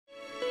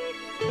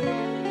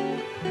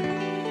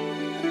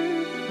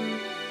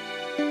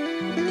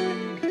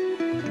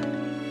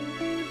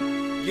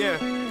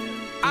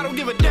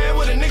give a damn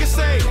what a nigga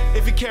say.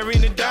 If he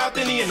carrying the doubt,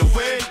 then he in the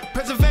way.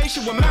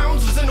 Preservation when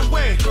mountains was in the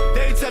way.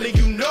 They telling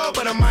you no,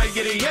 but I might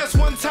get a yes.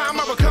 One time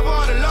I recover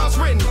all the lost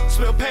written.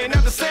 Spill pain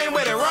out the same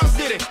way that Ross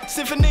did it.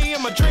 Symphony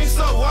in my dreams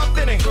so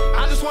authentic.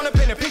 I just wanna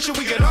paint a picture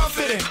we get all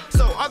fitting.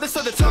 So all this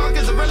other talk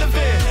is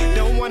irrelevant.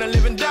 Don't wanna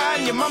live and die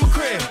in your mama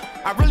crib.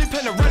 I really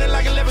plan to run it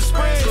like 11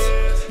 sprints.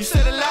 You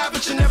said a lot,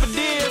 but you never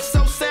did.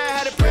 So sad,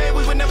 had to pray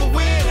we would never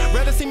win.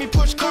 Rather see me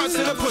push carts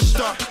than a push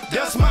start.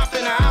 Dust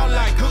mopping her out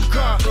like good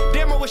car.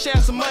 Damn, I wish I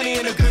had some money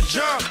and a good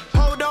job.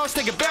 Hold on,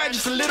 take it back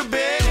just a little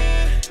bit.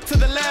 To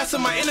the last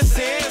of my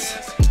innocence.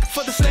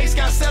 For the snakes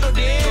got settled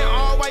in.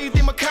 All why you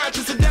think my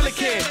conscience is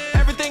delicate.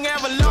 Everything I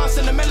ever lost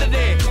in the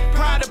melody.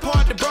 Pride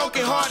apart, the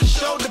broken heart, the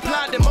show, the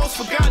plot that most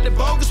forgot. The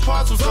bogus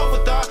parts was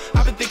overthought.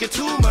 I've been thinking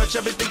too much,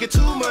 I've been thinking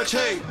too much,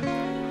 hey.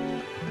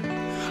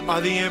 All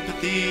the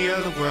empathy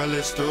of the world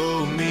is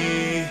through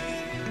me.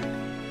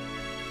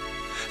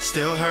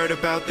 Still hurt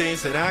about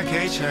things that I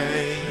can't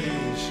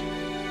change.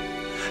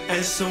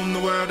 And soon the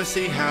world will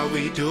see how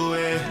we do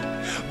it.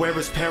 Where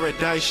is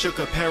paradise, shook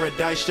up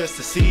paradise just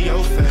to see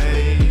your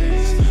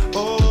face.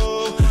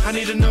 Oh, I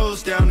need a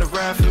nose down the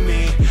ride for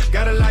me.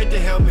 Got a light to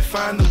help me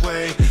find the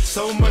way.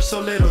 So much, so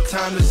little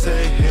time to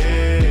say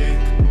hey.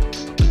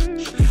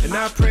 And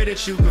I pray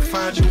that you can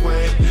find your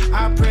way.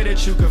 I pray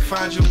that you can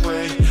find your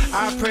way.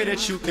 I pray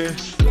that you can.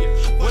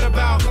 What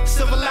about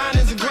silver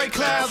linings and gray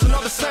clouds and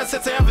all the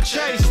sunsets I ever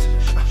chased?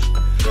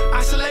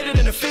 Isolated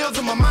in the fields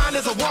of my mind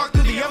as I walk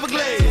through the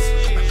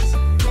Everglades.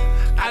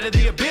 Out of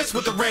the abyss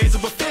with the razor,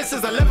 but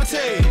fences I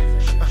levitate.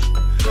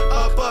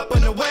 Up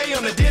and away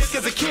on the disc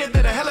as a kid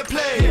that I hella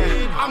played.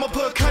 I'ma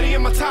put Cuddy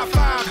in my top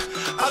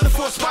 5. Other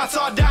 4 spots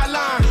all die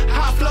line.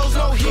 High flows,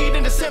 low heat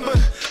in December.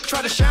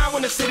 Try to shine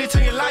when the city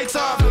turn your lights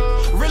off.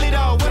 Really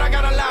though, what I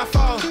gotta lie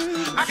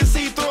for? I can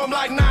see through them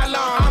like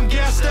nylon. I'm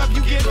gassed up,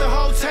 you get the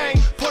whole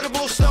tank.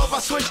 Portable stove, I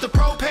switch to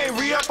propane.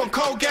 Re-up on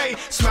Colgate.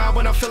 Smile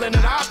when I'm feeling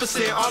the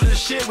opposite. All of the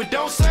shit we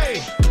don't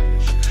say.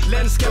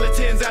 Letting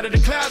skeletons out of the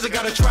clouds, I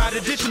gotta try to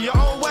ditch in your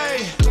own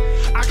way.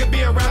 I could be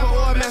a rapper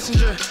or a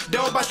messenger.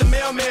 Don't about the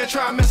mailman,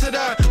 try to mess it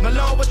up.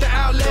 Malone with the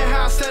outlet,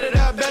 how I set it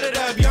up, bet it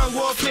up. Young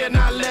wolf here,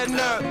 not letting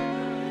up.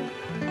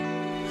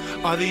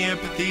 All the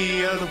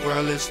empathy of the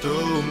world is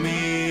through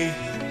me.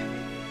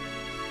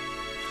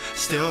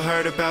 Still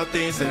hurt about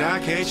things that I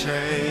can't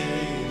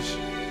change.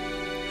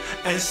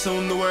 And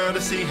soon the world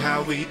will see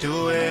how we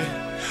do it.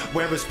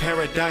 Where is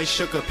paradise,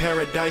 shook up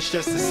paradise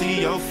just to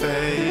see your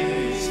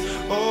face.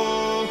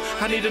 Oh,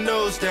 I need a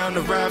nose down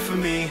the ride for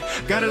me.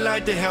 Got a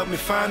light to help me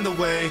find the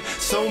way.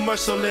 So much,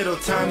 so little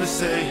time to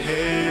say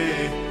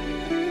hey.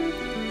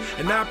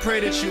 And I pray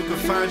that you can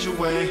find your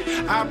way.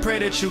 I pray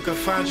that you can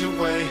find your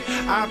way.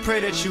 I pray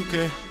that you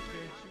can.